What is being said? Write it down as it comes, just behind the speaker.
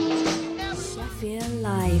Sheffield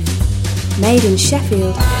Live. Made in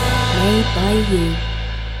Sheffield, made by you.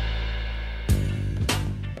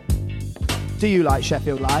 Do you like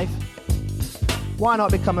Sheffield Live? Why not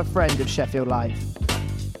become a friend of Sheffield Live?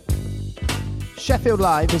 Sheffield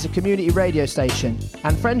Live is a community radio station,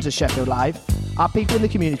 and friends of Sheffield Live are people in the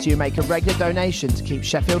community who make a regular donation to keep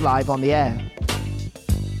Sheffield Live on the air.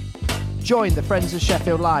 Join the Friends of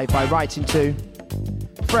Sheffield Live by writing to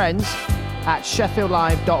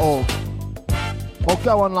friends@sheffieldlive.org or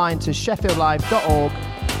go online to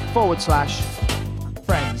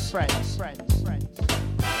sheffieldlive.org/friends.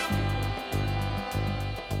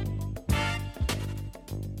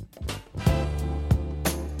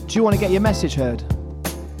 Do you want to get your message heard?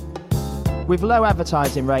 With low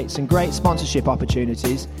advertising rates and great sponsorship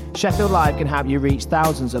opportunities, Sheffield Live can help you reach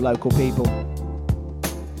thousands of local people.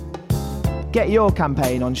 Get your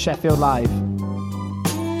campaign on Sheffield Live.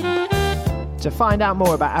 To find out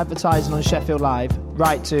more about advertising on Sheffield Live,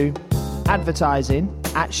 write to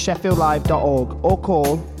advertising@sheffieldlive.org or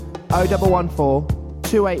call 0114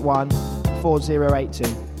 281 4082.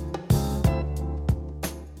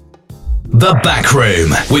 The Back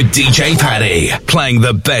Room with DJ Paddy, playing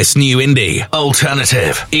the best new indie,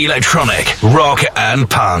 alternative, electronic, rock and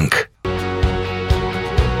punk.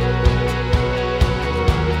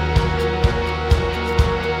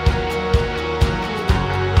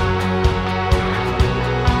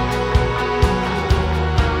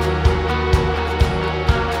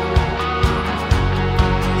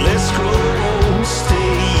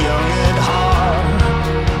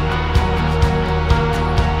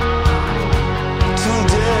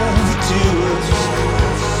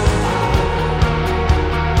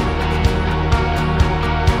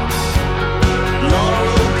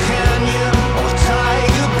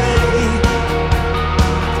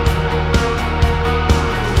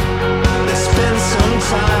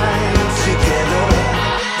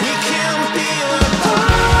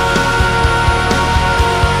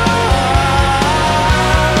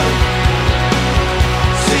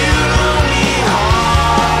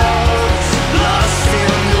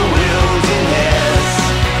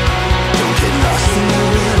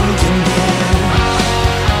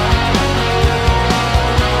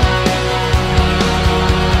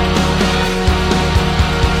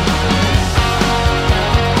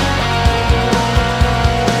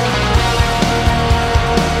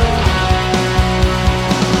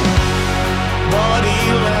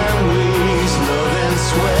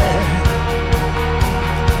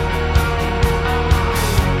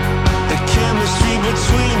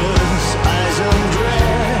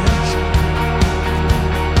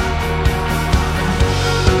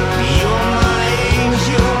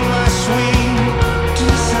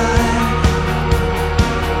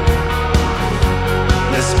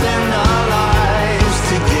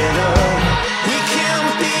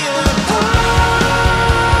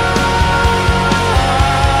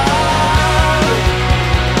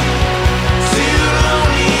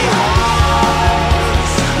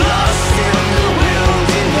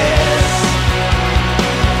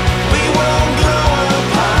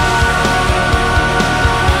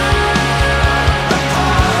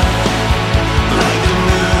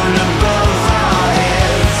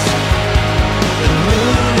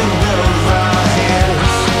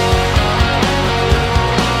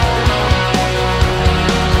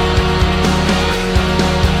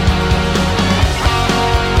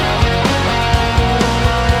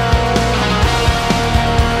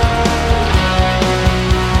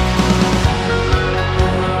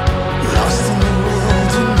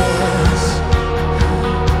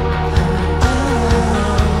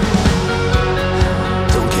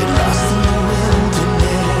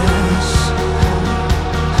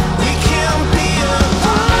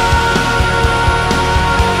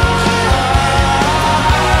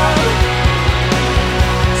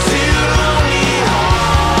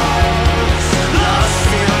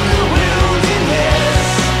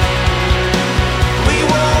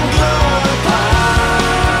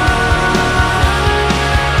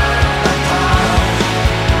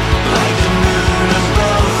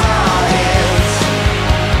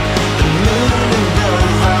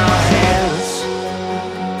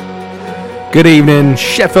 Good evening,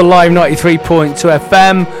 Sheffield Live 93.2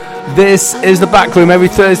 FM. This is the Back Room every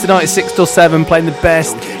Thursday night 6 till 7, playing the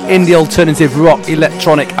best indie alternative rock,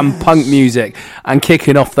 electronic and punk music. And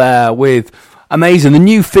kicking off there with amazing, the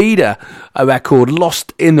new Feeder, a record,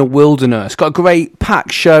 Lost in the Wilderness. Got a great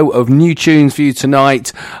packed show of new tunes for you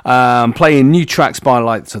tonight, playing new tracks by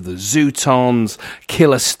likes of the Zootons,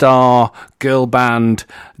 Killer Star, Girl Band,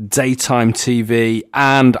 Daytime TV,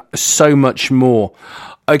 and so much more.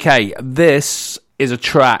 Okay, this is a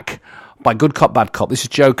track by Good Cop, Bad Cop. This is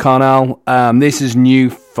Joe Carnell. This is new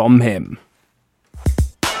from him.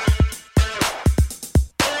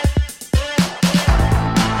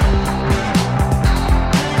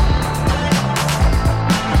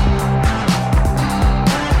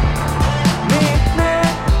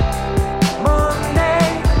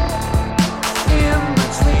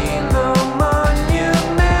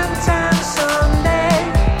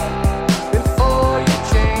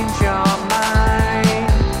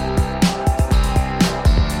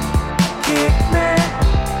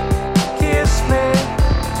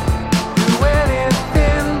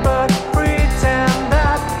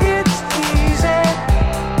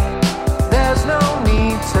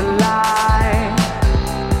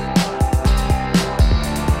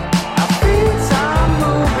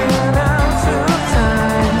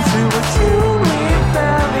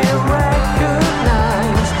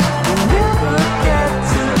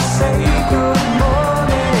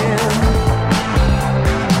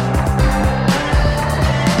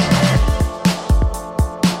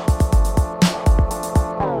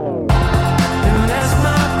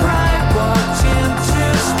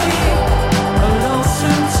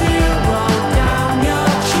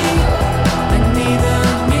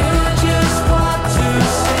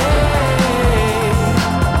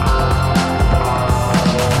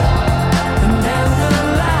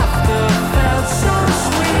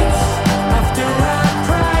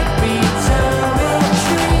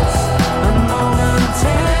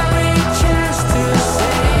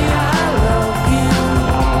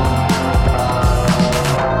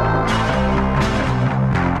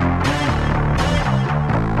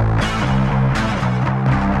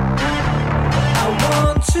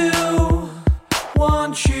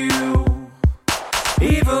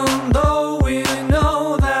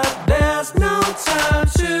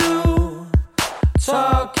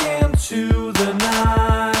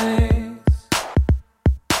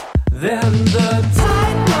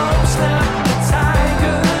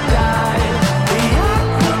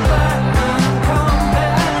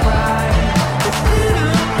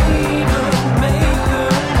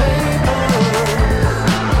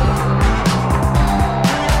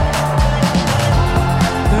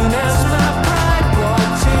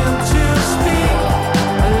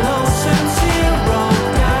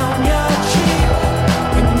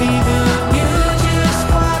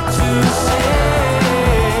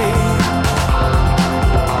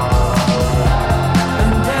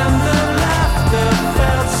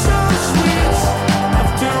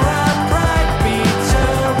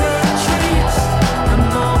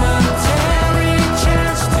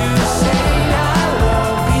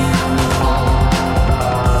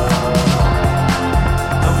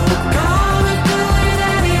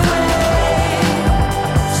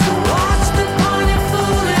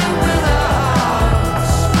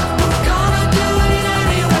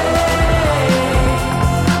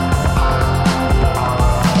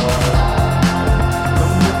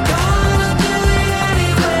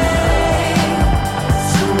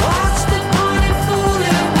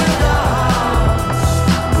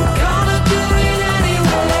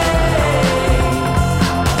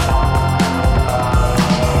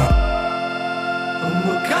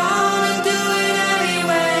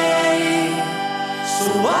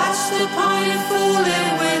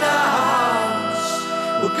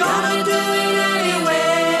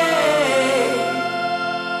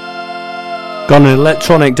 Gone in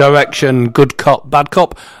electronic direction, Good Cop, Bad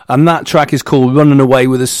Cop, and that track is called Running Away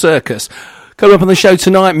with a Circus. Coming up on the show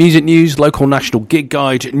tonight, music news, local national gig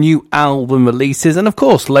guide, new album releases, and of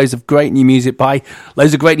course, loads of great new music by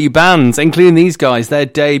loads of great new bands, including these guys. Their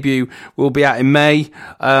debut will be out in May.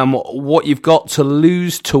 What You've Got to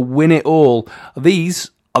Lose to Win It All.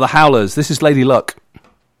 These are the Howlers. This is Lady Luck.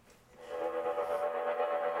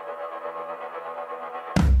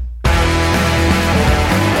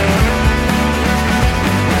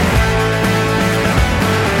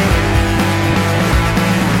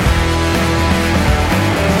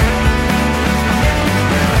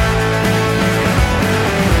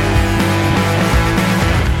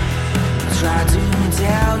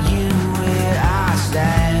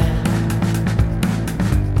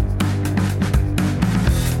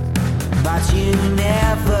 You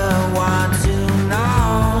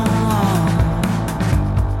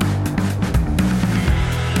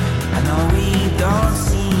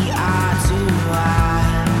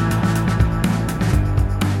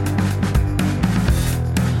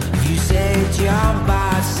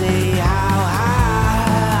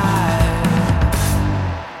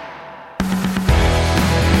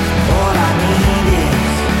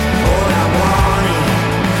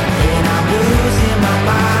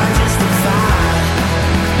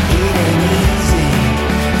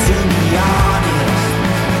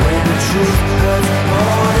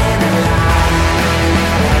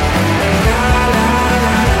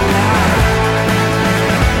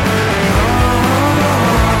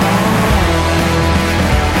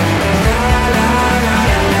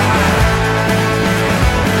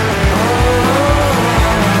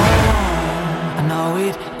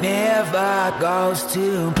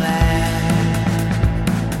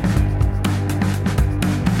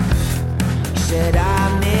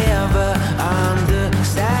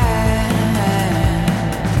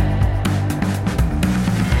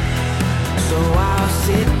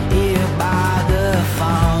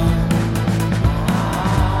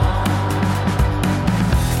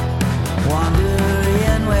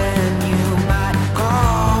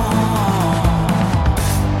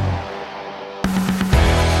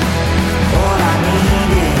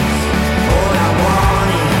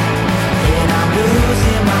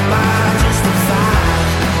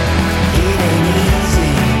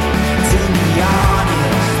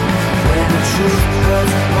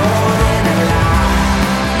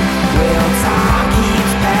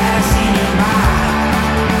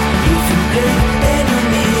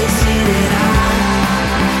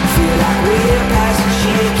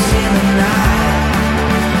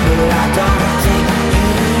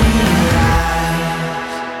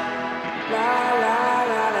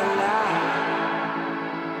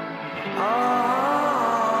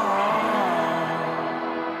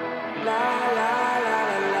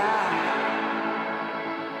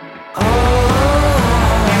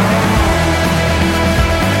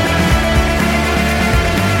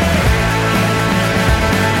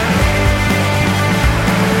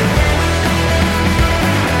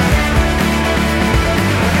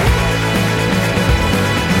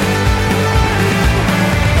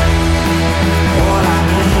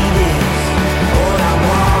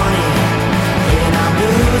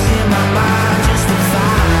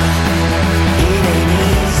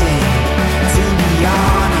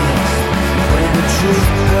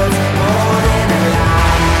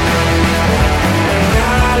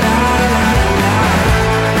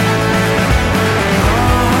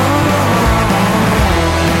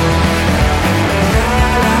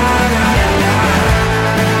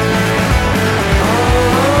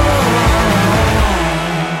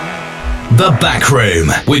The Back Room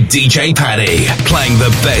with DJ Paddy, playing the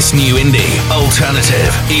best new indie,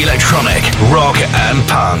 alternative, electronic, rock and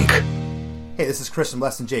punk. Hey, this is Chris from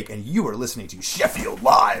Less Than Jake, and you are listening to Sheffield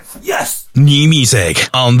Live. Yes! New music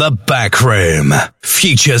on The Back Room.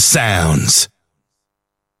 Future sounds.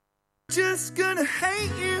 Just gonna hate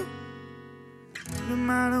you, no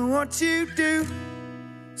matter what you do.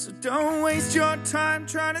 So don't waste your time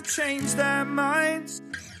trying to change their minds.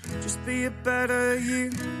 Just be a better you.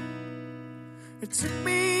 It took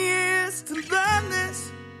me years to learn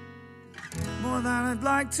this, more than I'd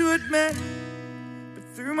like to admit. But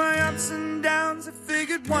through my ups and downs, I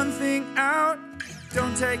figured one thing out: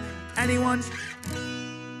 don't take anyone's. I'm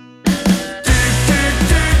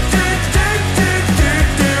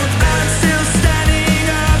still standing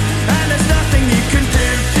up, and there's nothing you can do.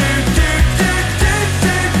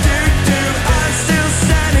 I'm still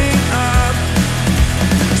standing up.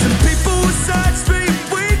 Some people will search for your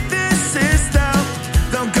weaknesses,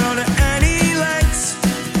 they'll go to any lengths.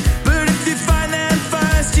 But if you find them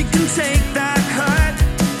first, you can take that hurt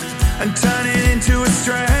and turn it into a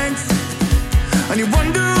strength. And you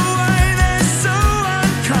wonder why they're so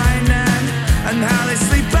unkind and how they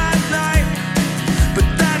sleep at night. But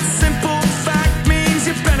that simple fact means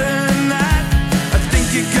you're better than that. I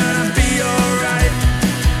think you're gonna be alright.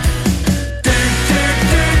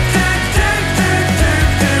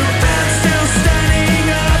 I'm still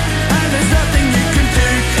standing up, and there's nothing you can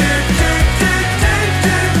do.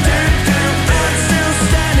 I'm still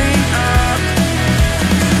standing up.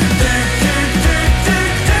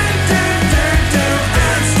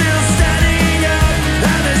 I'm still standing up,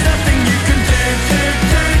 and there's nothing you can do.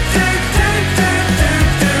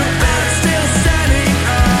 I'm still standing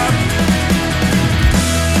up.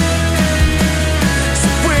 So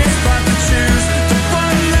which path to choose? The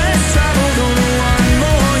one less traveled or the one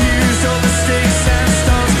more used? All the sticks and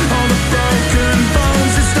stones, all the broken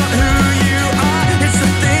bones. It's not who you are, it's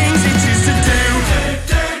the things you choose to do.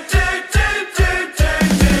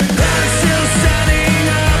 I'm still standing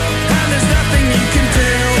up, and there's nothing you can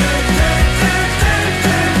do.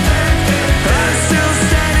 I'm still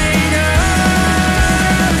standing up.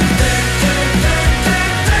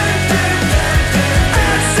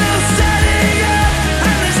 I'm still standing up,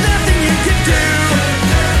 and there's nothing you can do.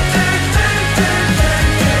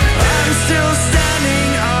 I'm still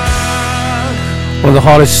standing up. One of the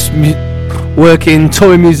hardest working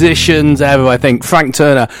touring musicians ever, I think. Frank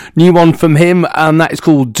Turner. New one from him, and that is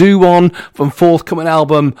called Do On, from forthcoming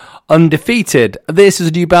album Undefeated. This is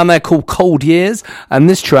a new band there called Cold Years, and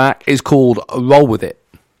this track is called Roll With It.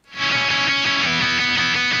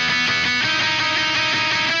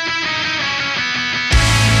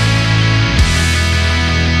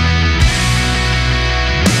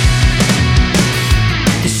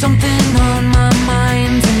 There's something on my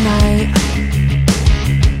mind tonight.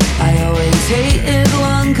 I always hated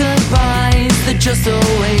long goodbyes, they're just a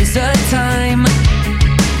waste of time.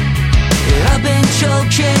 Yeah, I've been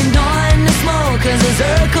choking on the smoke as the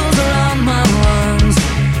circles around my lungs.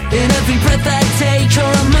 In every breath I take, or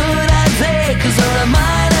a mood I take, is a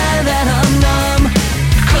reminder that I'm numb.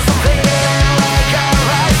 Cause I'm feeling like I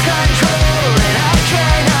lost control, and I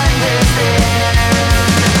can't understand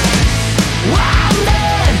why I'm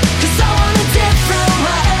dead. Cause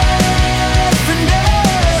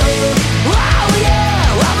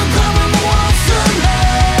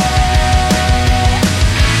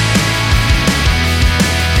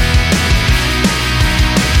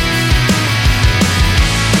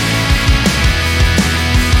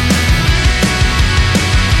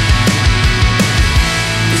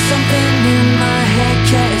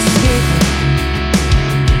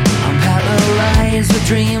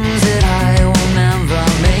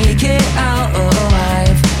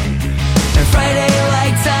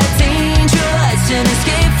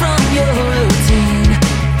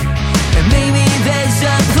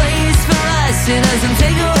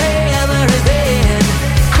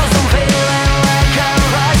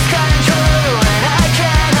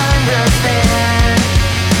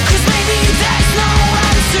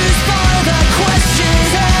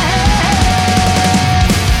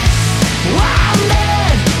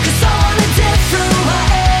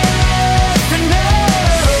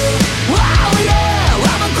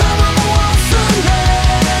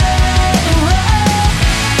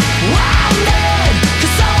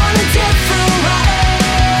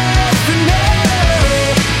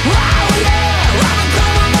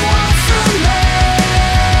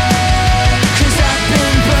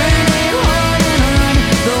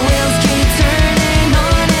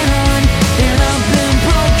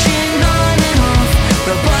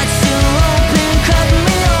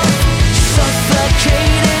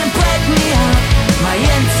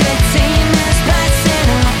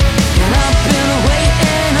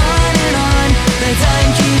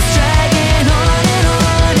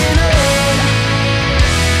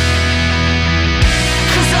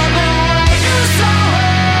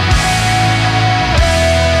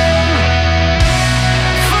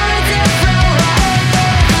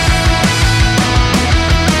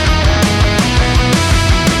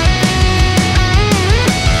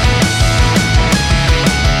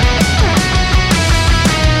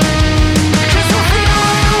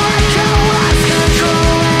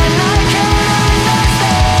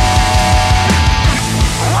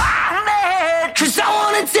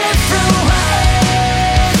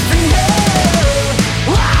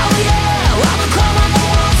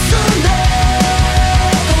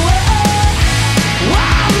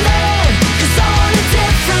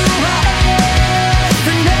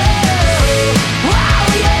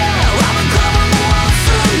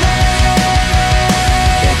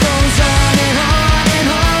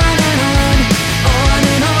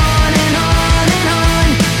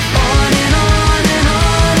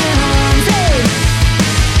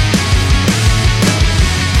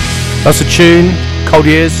That's a tune, Cold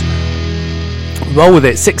Years. Roll with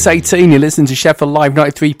it. 6:18. You're listening to Sheffield Live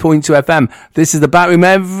 93.2 FM. This is the Backroom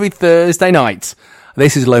every Thursday night.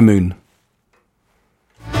 This is Low Moon.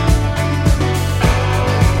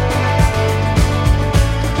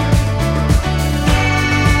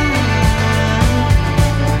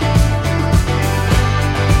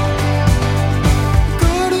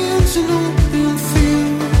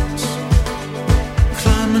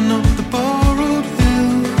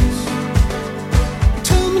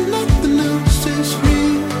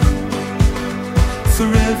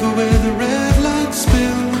 Where the red lights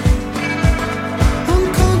spill,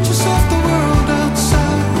 unconscious of the world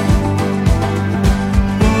outside,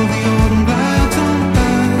 while the autumn glides on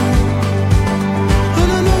by,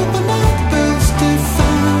 and I know the night bells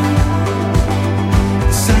define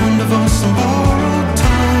the sound of us on borrowed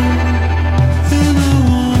time, and I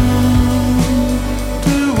wonder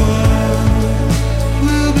what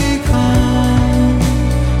will become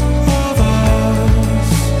of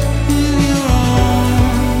us in your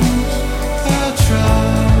arms. I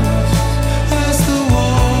trust as the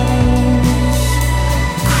walls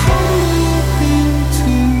crumble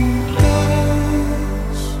into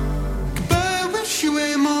dust. Goodbye, I wish you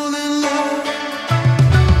were more than love.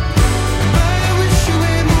 Goodbye, I wish you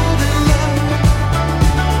were more than love.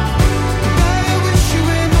 Goodbye, I wish you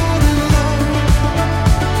were more than love.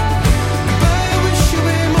 Goodbye, I wish you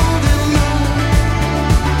were more than love.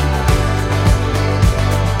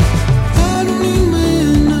 I don't need my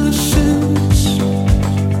innocence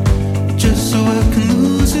just so I can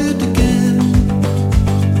lose it again.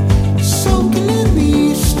 Soaking in the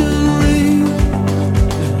eastern rain.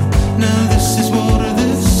 Now this is water,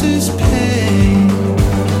 this is pain.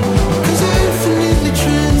 'Cause I'm infinitely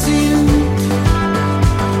transient,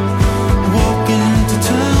 walking into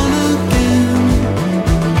town again,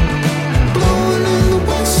 blowing in the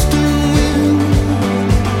western wind.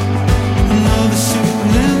 Another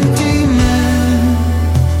simple empty man,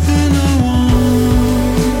 and I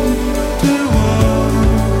wonder what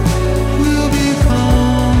will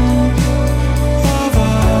become of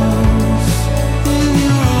us in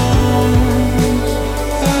your arms.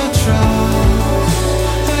 I trust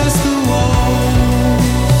as the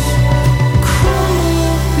walls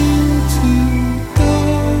crumble into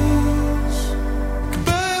dust.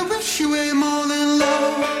 Goodbye, I wish you were more than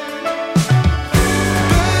love.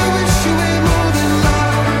 Goodbye, I wish you were more than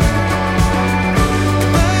love.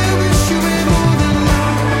 Goodbye, I wish you were more than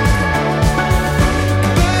love.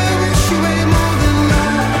 Goodbye, I wish you were more than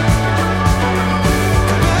love.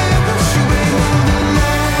 Goodbye, I wish you were more than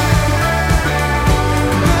love.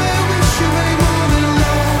 Goodbye, I wish you were more than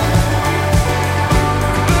love.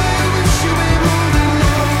 Goodbye, I wish you were more than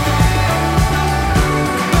love.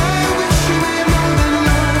 Goodbye, I wish you were more than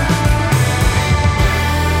love.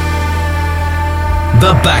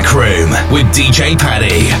 The Back Room with DJ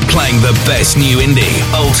Paddy, playing the best new indie,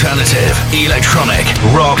 alternative, electronic,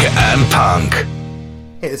 rock and punk.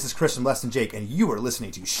 Hey, this is Chris from Less Than Jake, and you are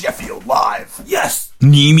listening to Sheffield Live. Yes!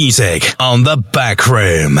 New music on The Back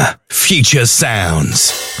Room. Future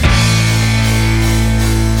sounds.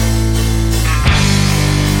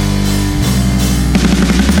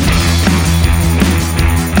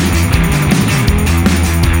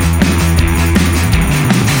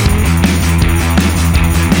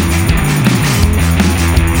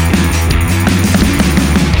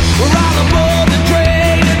 We're all aboard the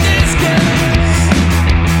train of disguise.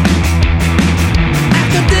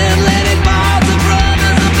 Accidentally bars of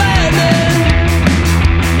brothers abandoned.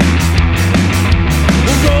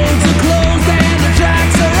 The road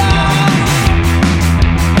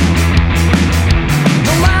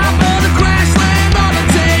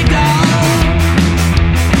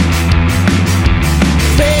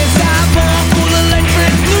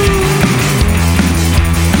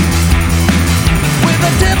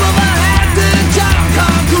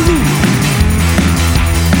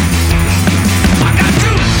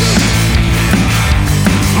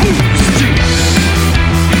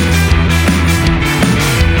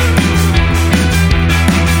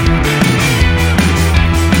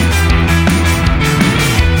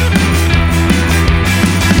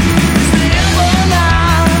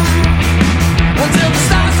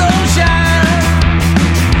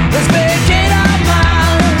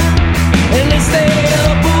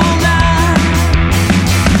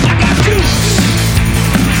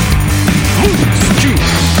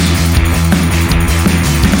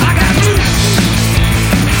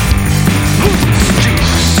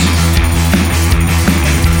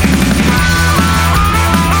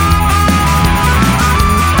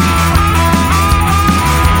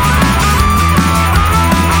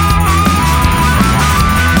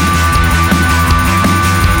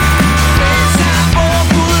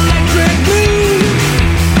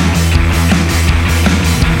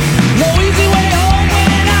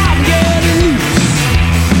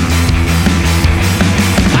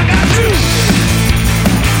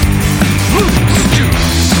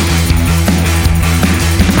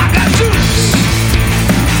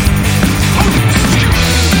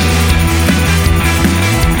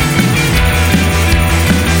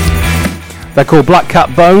They're called Black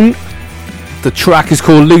Cat Bone. The track is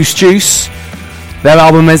called Loose Juice. Their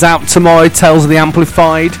album is out tomorrow, Tales of the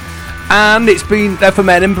Amplified. And they're from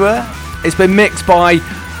Edinburgh. It's been mixed by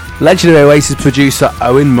legendary Oasis producer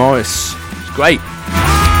Owen Morris. It's great.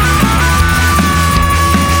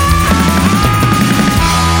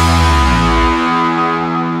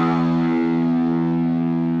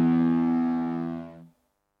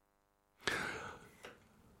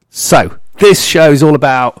 So, this show is all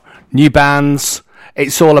about new bands.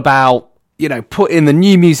 It's all about, putting the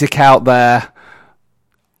new music out there.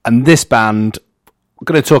 And this band, we're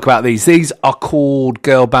going to talk about these. These are called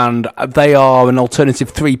Girl Band. They are an alternative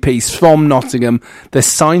three-piece from Nottingham. They're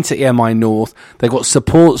signed to EMI North. They've got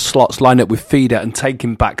support slots lined up with Feeder and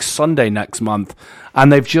Taking Back Sunday next month.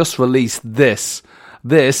 And they've just released this.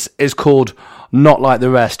 This is called Not Like the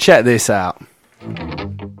Rest. Check this out.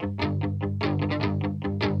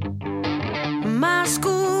 My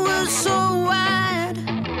school was so wide,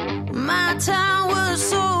 my town was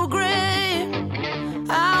so great.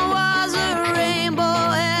 I was a rainbow,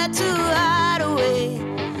 had to hide away,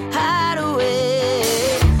 hide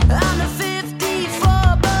away. On the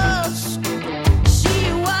 54 bus,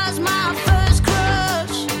 she was my first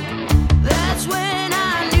crush. That's when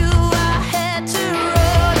I knew I had to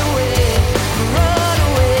run away, run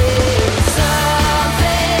away.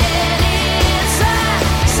 Something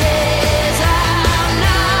inside says I'm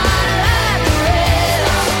not like the rest.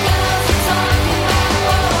 Talking about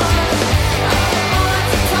boys,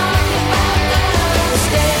 talking about girls,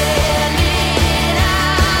 standing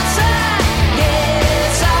outside.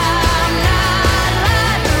 Yes, I'm not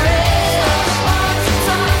like the rest.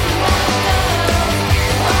 Talking about girls,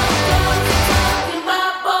 talking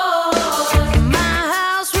about boys. My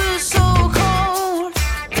house was so cold.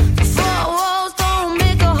 Four walls don't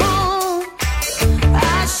make a home.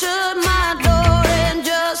 I shut my door and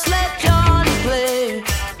just let Johnny play.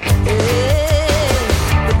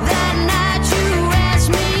 But that night you asked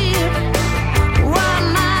me what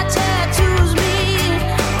my tattoos mean.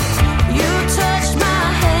 You touched my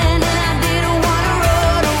hand and I didn't want to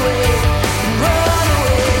run away, run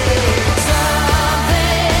away.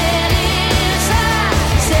 Something inside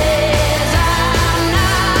says I'm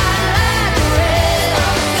not like the rest.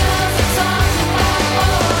 Talking about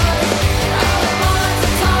boys,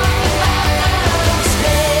 talking about girls,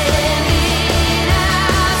 standing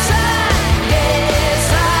outside. Yes,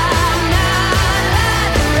 I'm not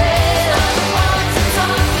like the rest.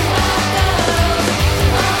 Talking about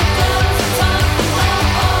girls, talking about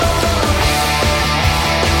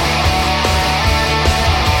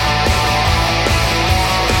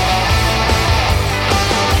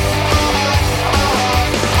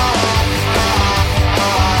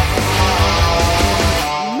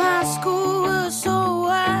My school was so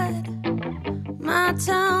wide, my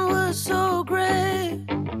town was so great.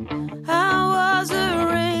 I was a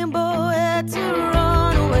rainbow, had to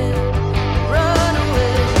run away, run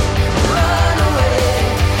away, run away,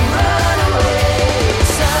 run away.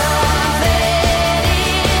 Something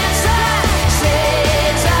inside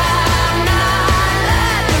says I'm not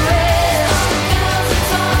like the rest.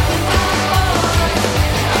 Talking about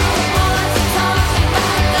boys, talking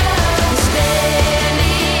about girls, standing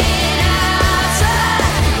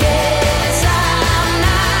outside. Yes, I'm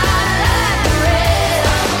not like the rest.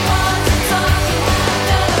 Talking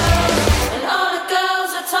about girls, and all the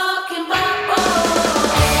girls are talking about boys.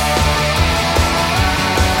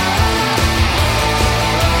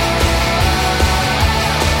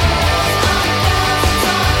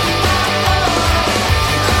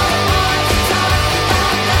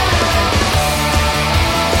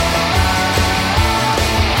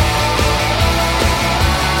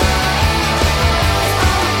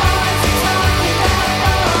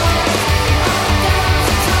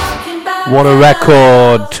 What a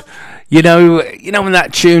record. You know when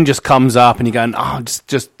that tune just comes up and you're going, oh,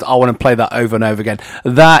 just I want to play that over and over again.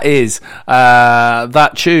 That is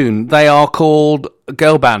that tune. They are called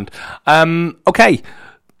Girl Band. Okay,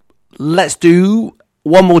 let's do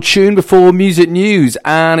one more tune before music news,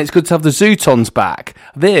 and it's good to have the Zootons back.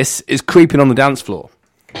 This is Creeping on the Dance Floor.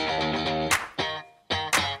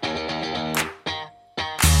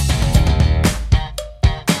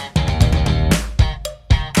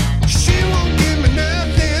 She won't give me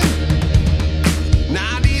nothing,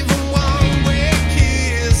 not even one quick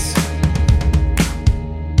kiss.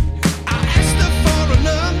 I asked her for a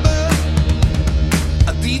number,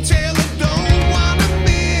 a detail I don't wanna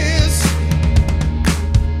miss.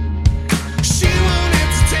 She won't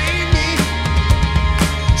entertain me,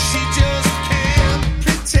 she just can't.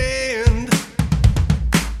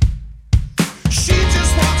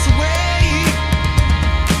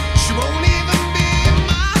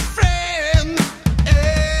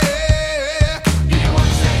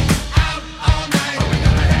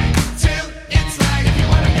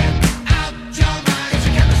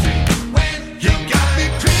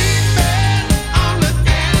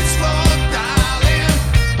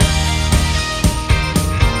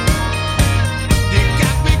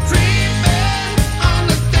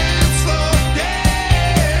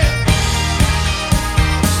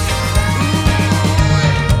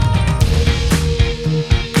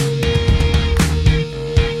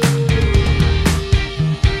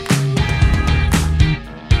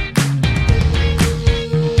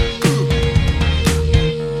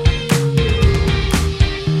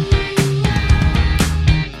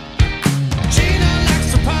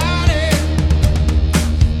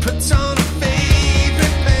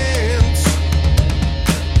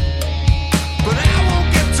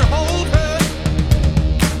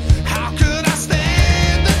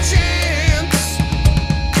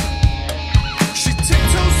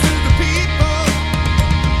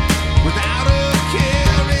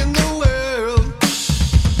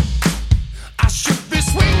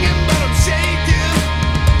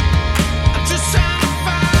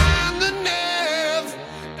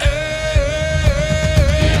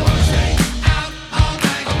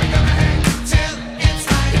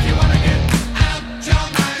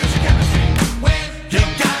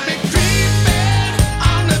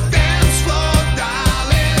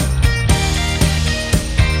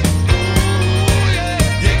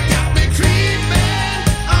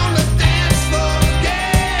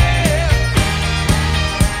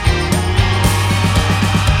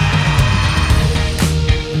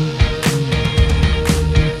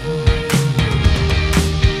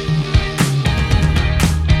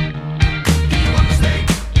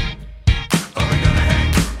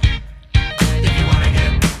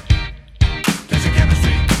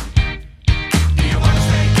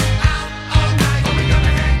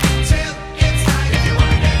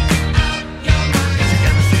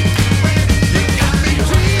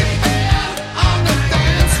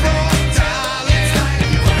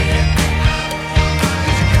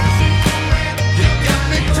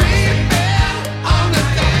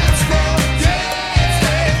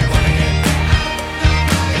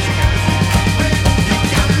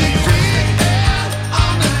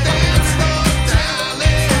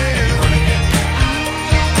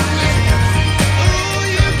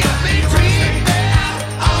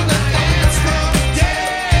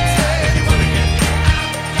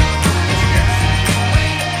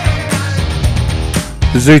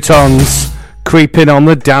 Zootons creeping on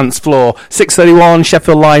the dance floor. 6:31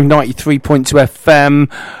 Sheffield Live 93.2 FM.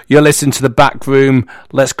 You're listening to the back room.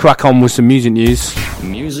 Let's crack on with some music news.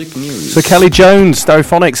 Music news. So Kelly Jones,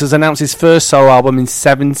 Stereophonics, has announced his first solo album in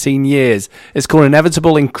 17 years. It's called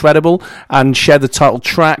Inevitable Incredible and shared the title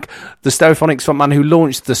track. The Stereophonics frontman, who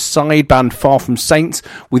launched the side band Far From Saints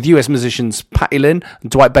with US musicians Patty Lynn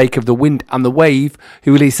and Dwight Baker of The Wind and the Wave,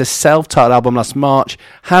 who released a self-titled album last March,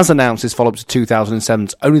 has announced his follow-up to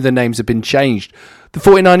 2007's Only the Names Have Been Changed. The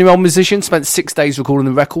 49-year-old musician spent 6 days recording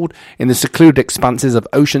the record in the secluded expanses of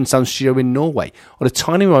Ocean Sound Studio in Norway, on a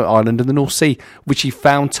tiny remote island in the North Sea, which he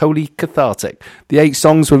found totally cathartic. The 8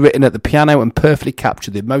 songs were written at the piano and perfectly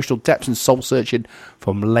captured the emotional depths and soul-searching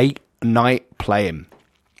from late night playing.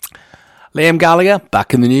 Liam Gallagher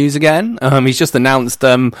back in the news again. He's just announced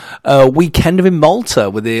a weekend in Malta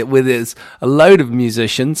with a load of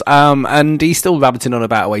musicians, and he's still rabbiting on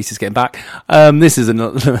about Oasis getting back. This is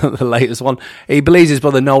the latest one. He believes his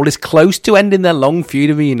brother Noel is close to ending their long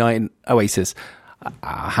feud of reuniting Oasis.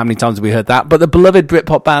 How many times have we heard that? But the beloved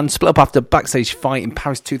Britpop band split up after a backstage fight in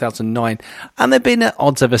Paris 2009, and they've been at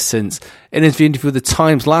odds ever since. In his interview with The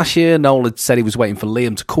Times last year, Noel had said he was waiting for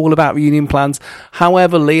Liam to call about reunion plans.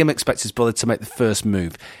 However, Liam expects his brother to make the first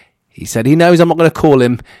move. He said he knows I'm not going to call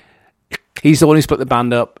him. He's the one who split the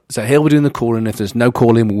band up, so he'll be doing the calling. If there's no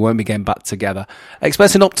calling, we won't be getting back together.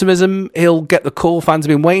 Expressing optimism, he'll get the call fans have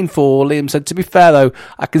been waiting for. Liam said, to be fair though,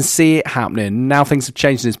 I can see it happening. Now things have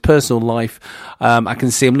changed in his personal life. I can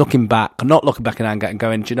see him not looking back in anger and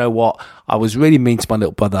going, do you know what? I was really mean to my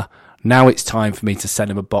little brother. Now it's time for me to send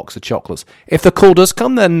him a box of chocolates. If the call does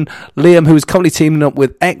come, then Liam, who is currently teaming up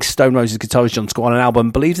with ex-Stone Roses guitarist John Scott on an album,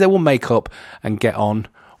 believes they will make up and get on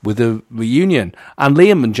with a reunion. And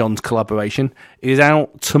Liam and John's collaboration is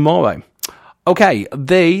out tomorrow. Okay,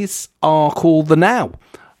 these are called The Now.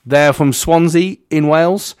 They're from Swansea in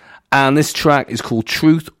Wales, and this track is called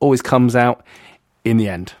Truth Always Comes Out in the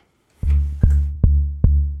End.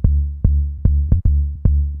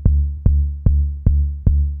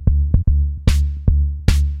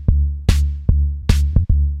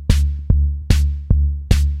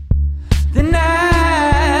 The night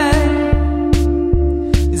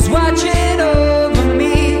is watching over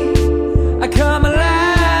me. I come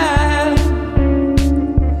alive.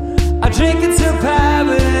 I drink into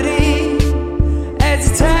poverty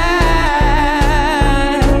as time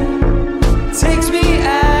takes me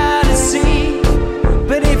out to sea.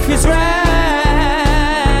 But if it's right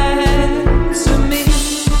to me,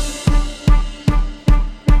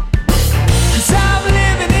 'cause I'm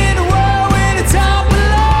living in a world where it don't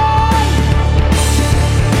belong.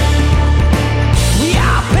 We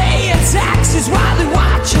all pay taxes while they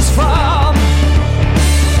watch us fall.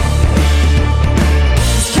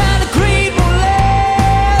 This kind of greed won't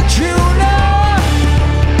let you know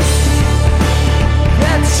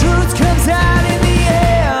that the truth comes out in the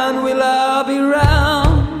end. We'll all be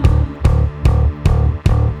wrong.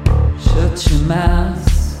 Shut your mouth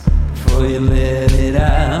before you let it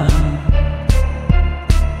out.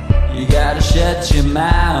 You gotta shut your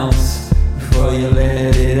mouth before you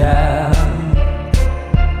let it out.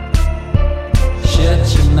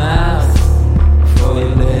 Shut your mouth before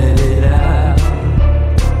you let it out.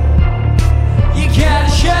 You gotta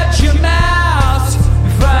shut your mouth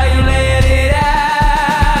before you let it out.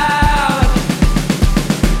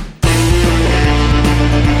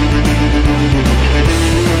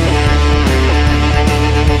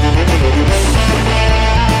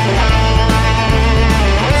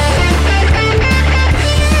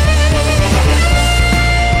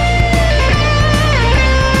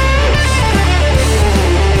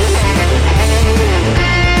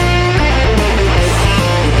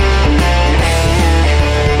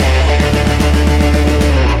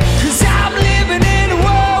 Cause I'm living in a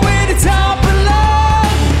world where it don't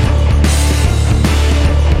belong.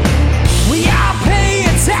 We all pay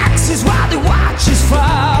taxes while they watch us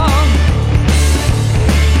fall.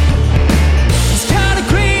 This kind of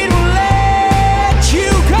greed will let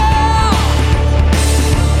you go.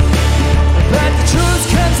 But the truth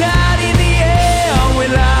comes out in the end.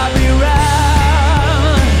 We'll all be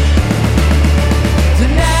right.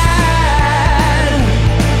 Tonight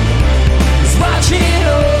is watching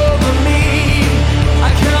over me. I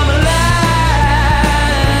come alive.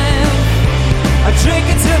 I drink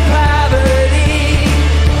into poverty,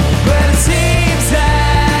 but it seems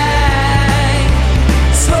like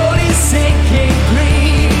slowly sinking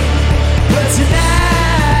greed. But tonight,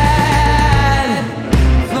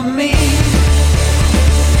 for me,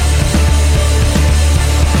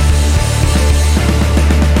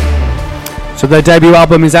 So their debut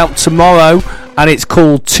album is out tomorrow, and it's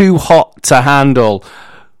called Too Hot to Handle.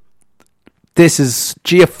 This is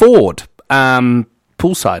Gia Ford,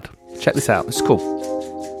 Poolside. Check this out. It's cool.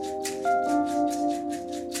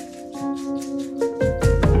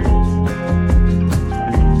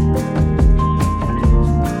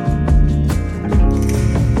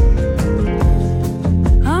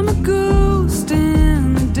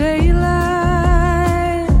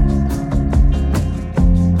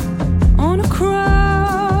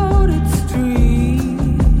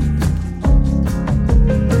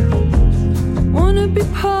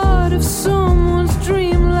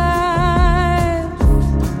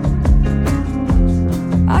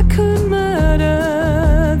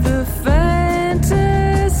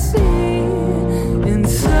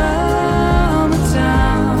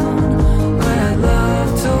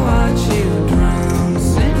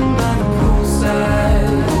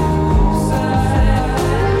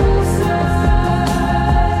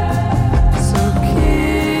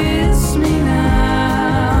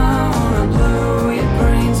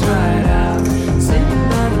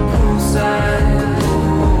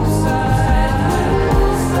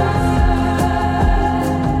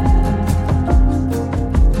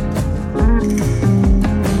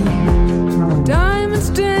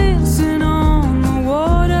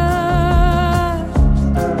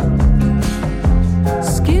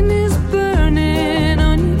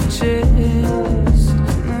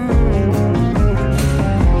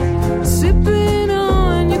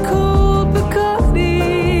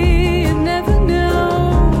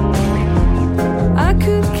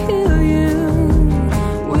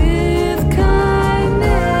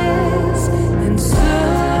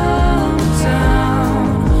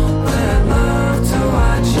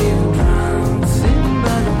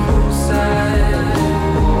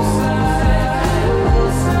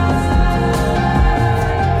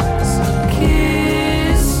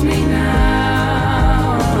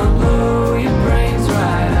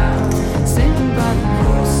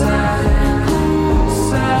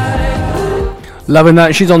 Loving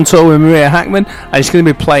that. She's on tour with Maria Hackman, and she's going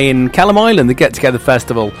to be playing Callum Island, the Get Together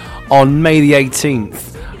Festival, on May the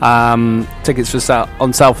 18th. Tickets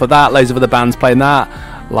on sale for that. Loads of other bands playing that,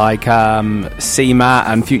 like CMAT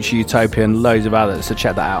and Future Utopia and loads of others, so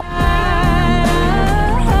check that out.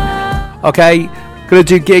 Okay, going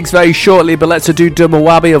to do gigs very shortly, but let's do Dumma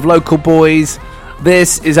Wabby of Local Boys.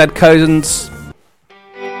 This is Ed Cozen's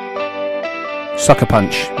Sucker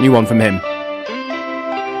Punch, new one from him.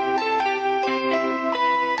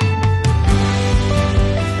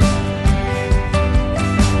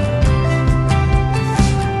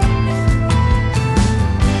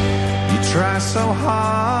 So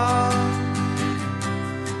hard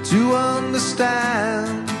to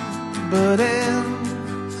understand, but in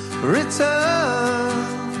return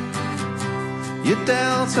you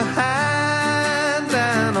dealt a hand,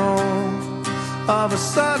 and all of a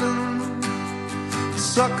sudden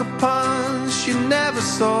sucker punch you never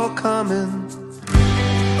saw coming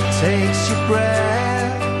takes your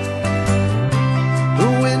breath, the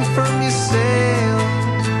wind from your sail,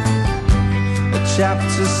 a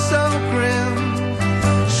chapter so grim,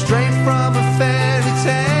 straight from a fairy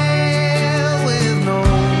tale with no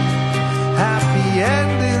happy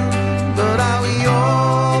ending, but are we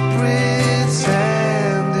all pretending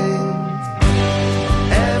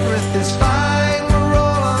everything's fine, we're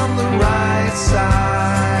all on the right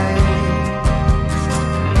side,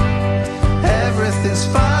 everything's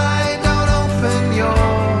fine, don't open your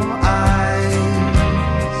eyes,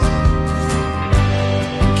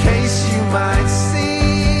 in case you might see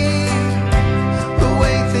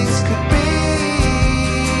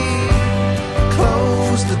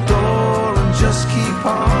the door and just keep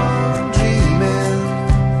on dreaming.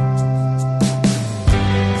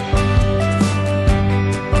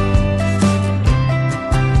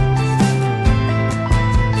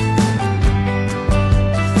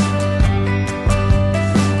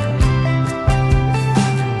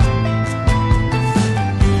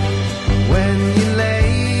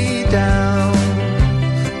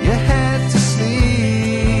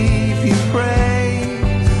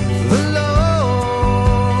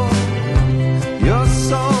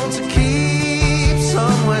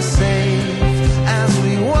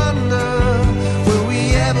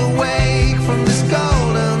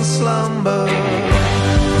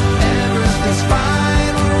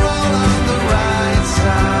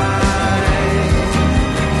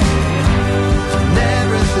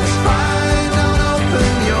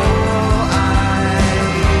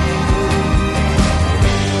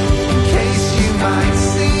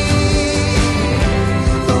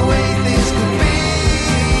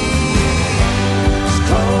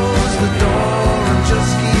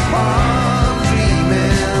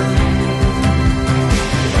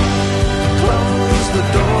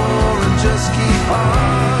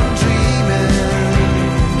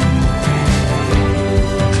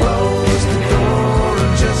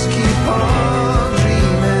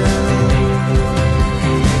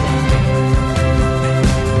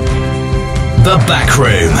 The Back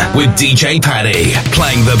Room with DJ Paddy,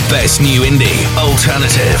 playing the best new indie,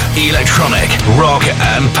 alternative, electronic, rock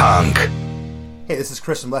and punk. Hey, this is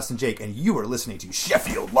Chris from Less Than Jake, and you are listening to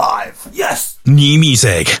Sheffield Live. Yes! New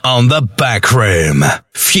music on The Back Room.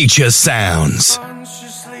 Future sounds.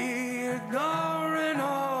 Consciously ignoring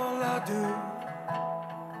all I do,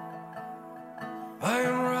 I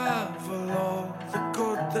unravel all the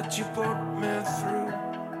good that you put me through.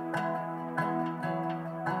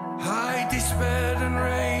 I despaired and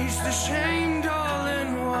raged, ashamed all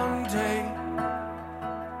in one day.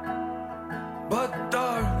 But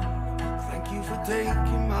darling, thank you for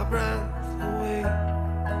taking my breath away.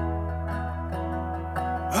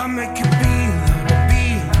 I make a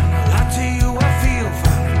beeline, I lie to you, I feel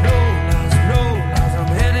fine. No lies,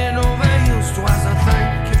 I'm heading over heels twice. I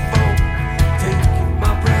thank you for taking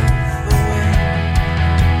my breath away.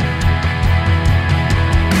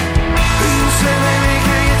 You say, baby,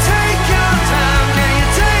 can you take your time? Can you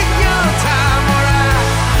take your time? Or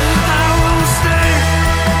I won't stay.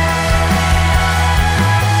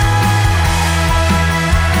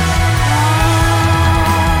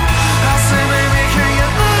 I say, baby, can you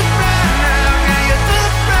look right now? Can you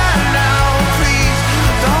look right now? Please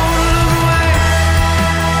don't look away.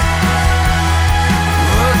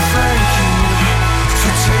 But thank you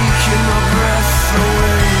for taking my breath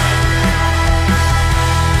away.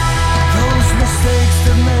 Those mistakes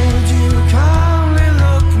that made you calmly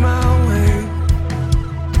look my way.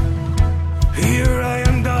 Here I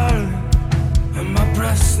am, darling, and my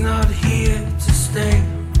breath's not here to stay.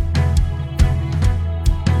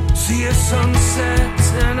 See a sunset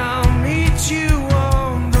and I'll meet you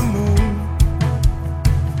on the moon.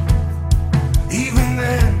 Even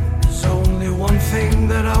then, there's only one thing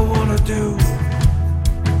that I wanna do.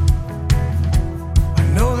 I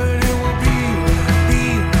know that it will be right.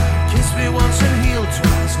 Kiss me once and heal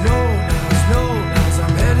twice. No lies,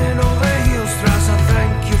 I'm heading over heels thrice. I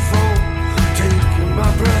thank you for taking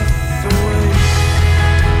my breath away.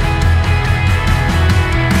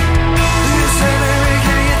 You say, baby,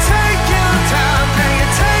 can you take your time? Can you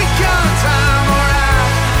take your time? Or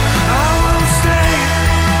I won't stay.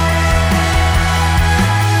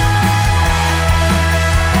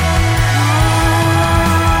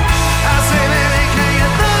 I say, baby, can you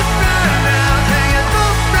look right now? Can you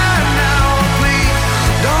look right now? Please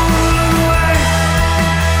don't look away.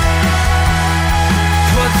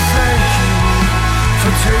 But thank you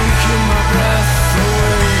for taking my breath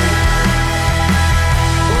away.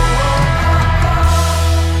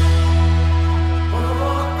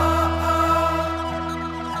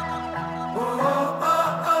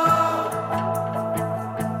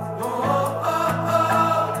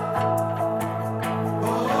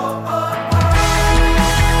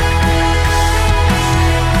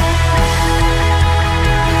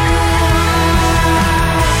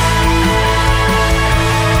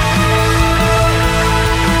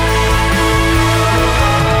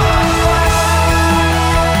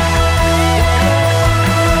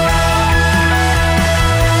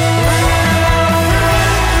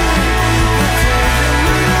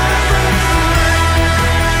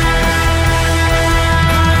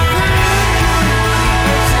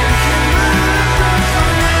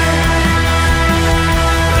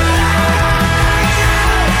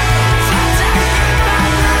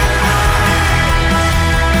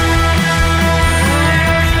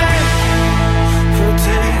 For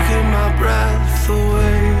taking my breath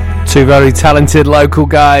away. Two very talented local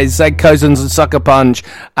guys, Zed Cousins and Sucker Punch,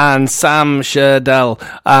 and Sam Sherdell,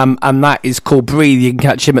 and that is called Breathe. You can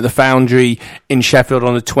catch him at the Foundry in Sheffield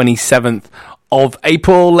on the 27th of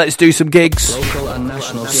April. Let's do some gigs.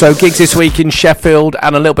 So gigs this week in Sheffield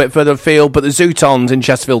and a little bit further afield, but the Zootons in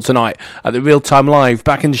Chesterfield tonight at the Real Time Live.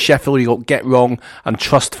 Back into Sheffield, you've got Get Wrong and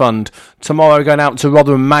Trust Fund. Tomorrow going out to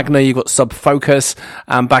Rotherham Magna, you've got Sub Focus,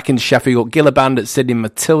 and back into Sheffield, you've got Gilliband at Sydney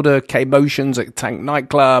Matilda, K Motions at Tank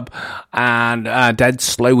Nightclub, and Dead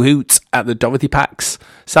Slow Hoot at the Dorothy Packs.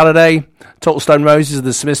 Saturday, Total Stone Roses of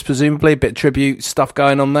the Smiths, presumably, a bit of tribute stuff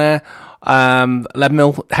going on there. Lead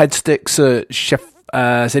Mill Headsticks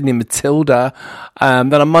at Sydney Matilda.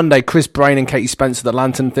 Then on Monday, Chris Brain and Katie Spencer at the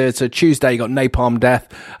Lantern Theatre. Tuesday, you got Napalm Death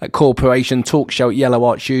at Corporation, Talk Show at Yellow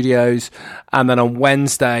Art Studios. And then on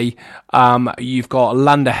Wednesday, you've got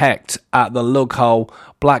Lander Hecht at the Lug Hole,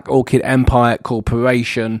 Black Orchid Empire at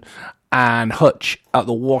Corporation, and Hutch at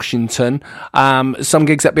the Washington. Some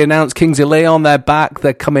gigs that be announced. Kings of Leon, they're back.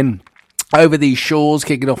 They're coming over these shores,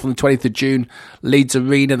 kicking off on the 20th of June, Leeds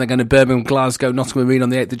Arena. They're going to Birmingham, Glasgow, Nottingham Arena on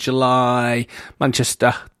the 8th of July,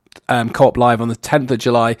 Manchester Co-op Live on the 10th of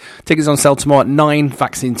July. Tickets on sale tomorrow at 9.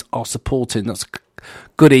 Vaccines are supported. That's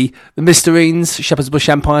goodie. The Mysterines, Shepherd's Bush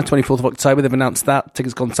Empire, 24th of October. They've announced that.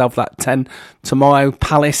 Tickets gone sale for that 10 tomorrow.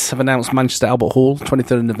 Palace have announced Manchester Albert Hall,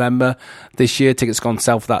 23rd of November this year. Tickets gone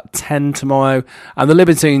sale for that 10 tomorrow. And the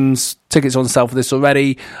Libertines, tickets on sale for this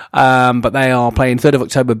already. But they are playing 3rd of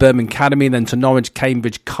October, Birmingham Academy, then to Norwich,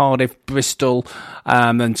 Cambridge, Cardiff, Bristol,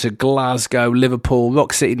 then to Glasgow, Liverpool,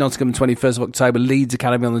 Rock City, Nottingham, 21st of October, Leeds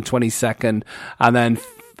Academy on the 22nd, and then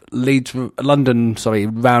London,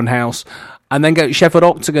 Roundhouse. And then go to Sheffield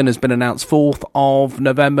Octagon has been announced 4th of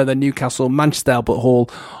November, then Newcastle, Manchester Albert Hall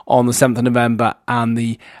on the 7th of November and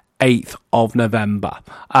the 8th of November.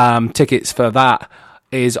 Tickets for that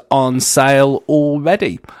is on sale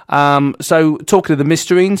already. So talking to the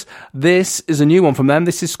Mysterines, this is a new one from them.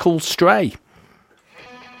 This is called Stray.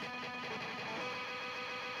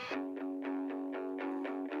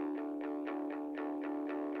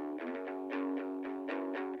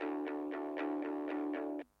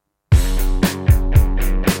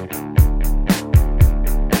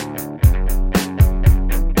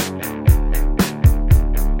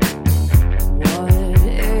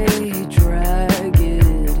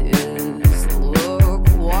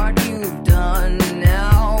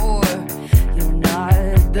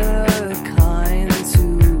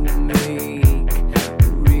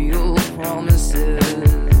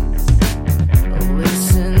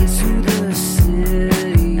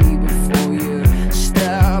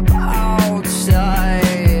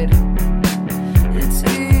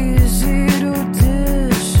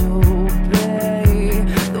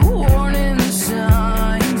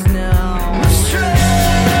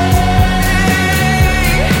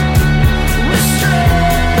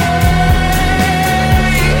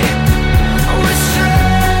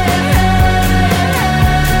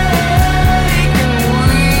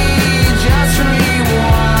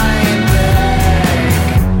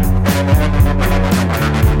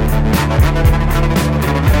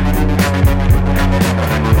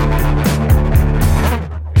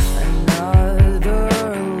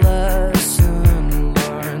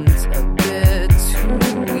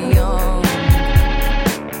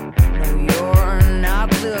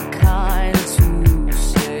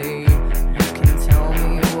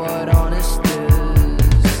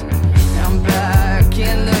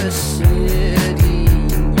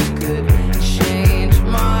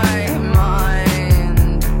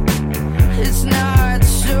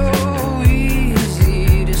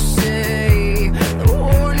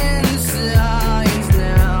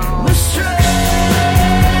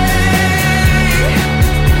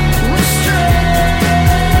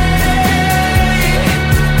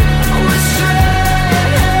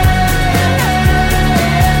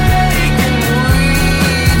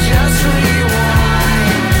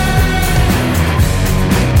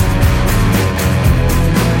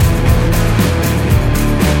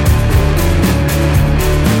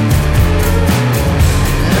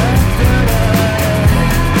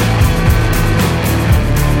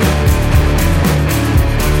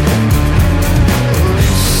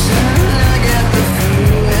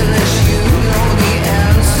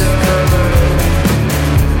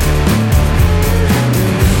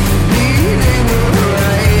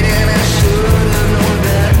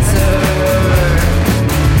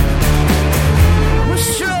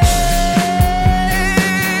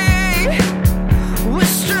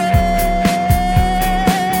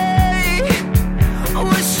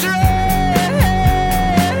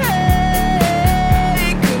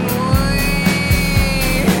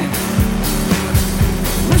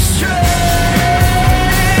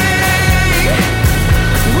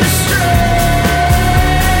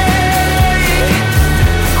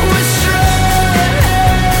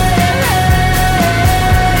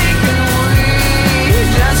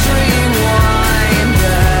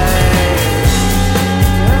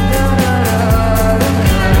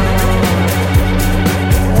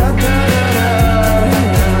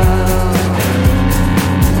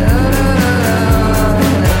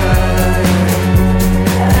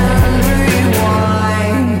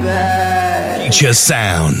 Future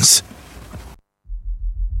Sounds.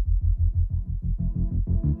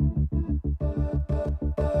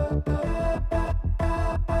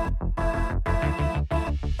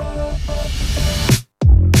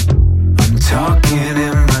 I'm talking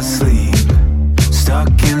in my sleep, stuck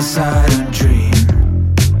inside a dream.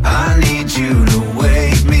 I need you to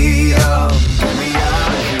wake me up, get me out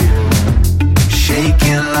of here.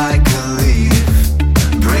 Shaking like a leaf,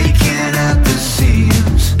 breaking at the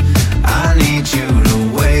seams. I need you to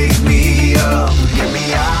wake me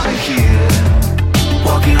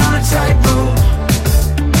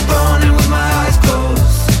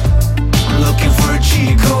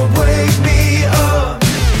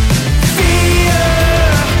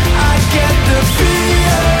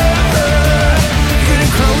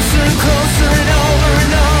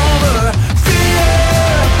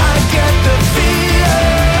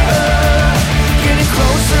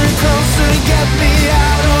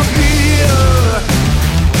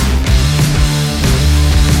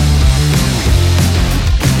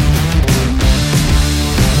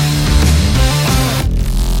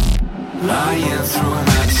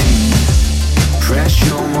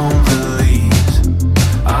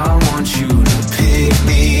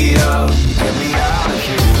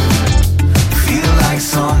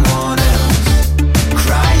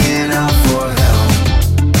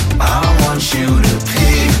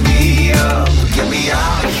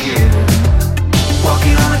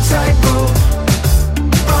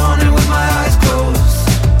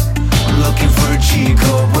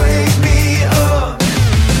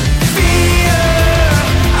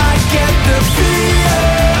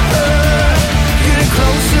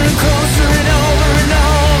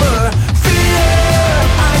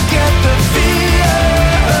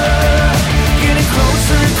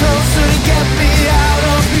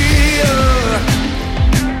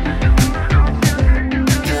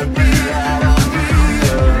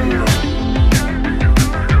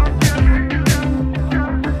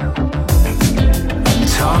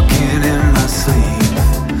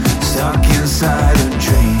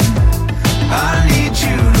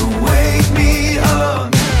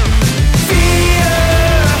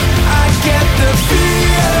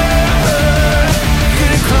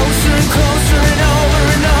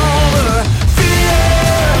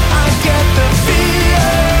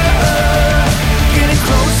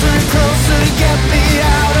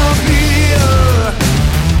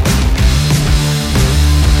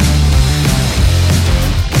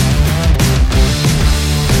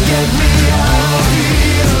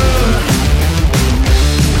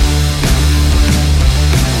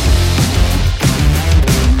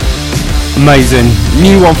Amazing.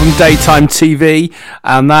 New one from Daytime TV,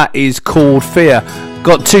 and that is called Fear.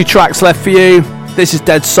 Got 2 tracks left for you. This is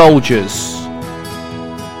Dead Soldiers.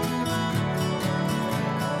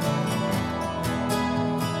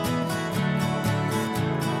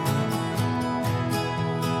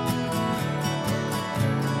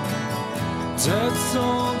 Dead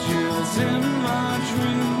soldiers in my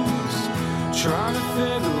dreams, trying to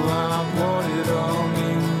figure out what it all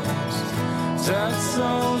means. Dead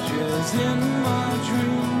soldiers in my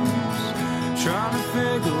dreams, trying to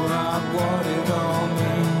figure out what it all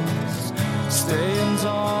means. Stay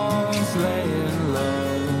indoors, laying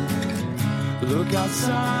low, look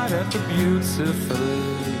outside at the beautiful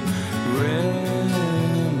red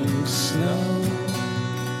snow.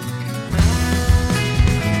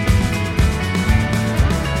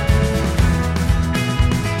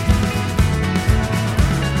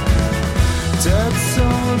 Dead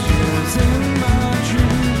soldiers in my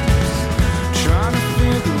dreams, trying to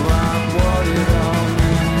figure out what it all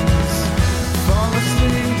means. Fall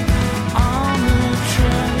asleep on the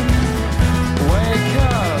train, wake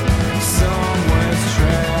up somewhere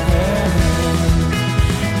strange.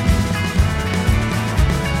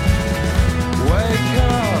 Wake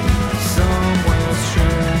up somewhere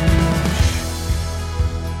strange.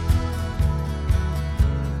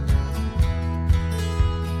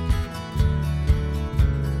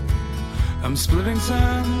 I'm splitting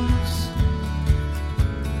times.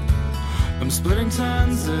 I'm splitting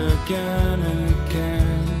times again and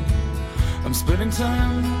again. I'm splitting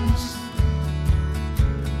times.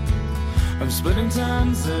 I'm splitting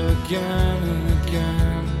times again and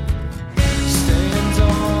again. Staying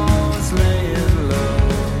indoors, laying low.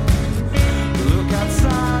 Look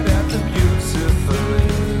outside at the beautiful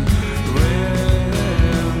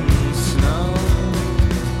red snow.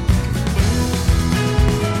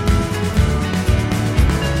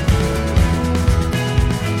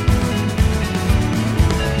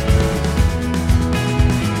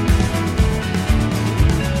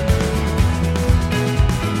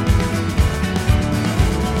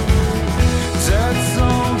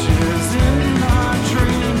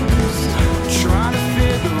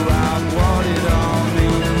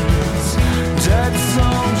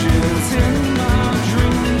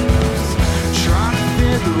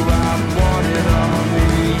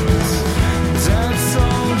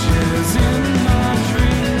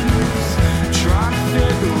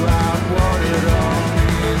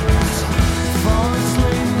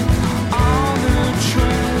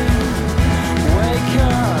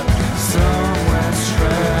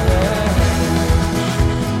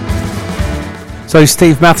 So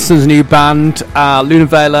Steve Matheson's new band, Luna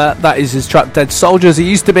Vela, that is his track Dead Soldiers. He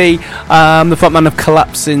used to be the frontman of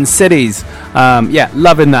Collapsing Cities. Yeah,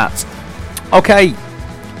 loving that. Okay,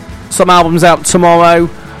 some albums out tomorrow.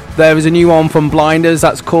 There is a new one from Blinders,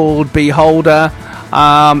 that's called Beholder.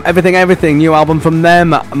 Everything, new album from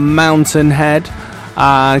them, Mountain Head.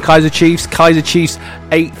 Kaiser Chiefs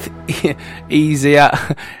 8th easier.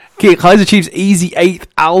 Kaiser Chiefs' Easy 8th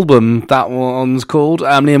album, that one's called.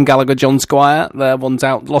 Liam Gallagher, John Squire, that one's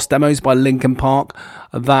out. Lost Demos by Linkin Park,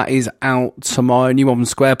 that is out tomorrow. New one from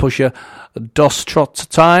Square Pusher, Dos Trot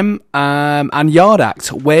Time, and Yard Act,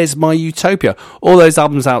 Where's My Utopia. All those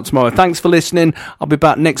albums out tomorrow. Thanks for listening. I'll be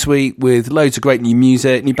back next week with loads of great new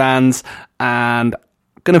music, new bands, and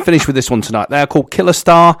I'm going to finish with this one tonight. They're called Killer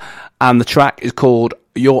Star, and the track is called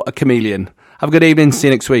You're a Chameleon. Have a good evening. See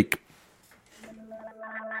you next week.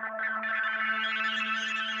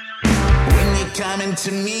 Coming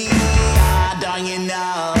to me, don't you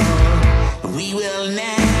know, we will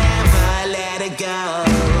never let it go.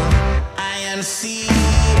 I am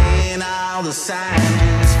seeing all the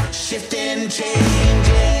signs, shifting,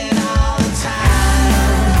 changing.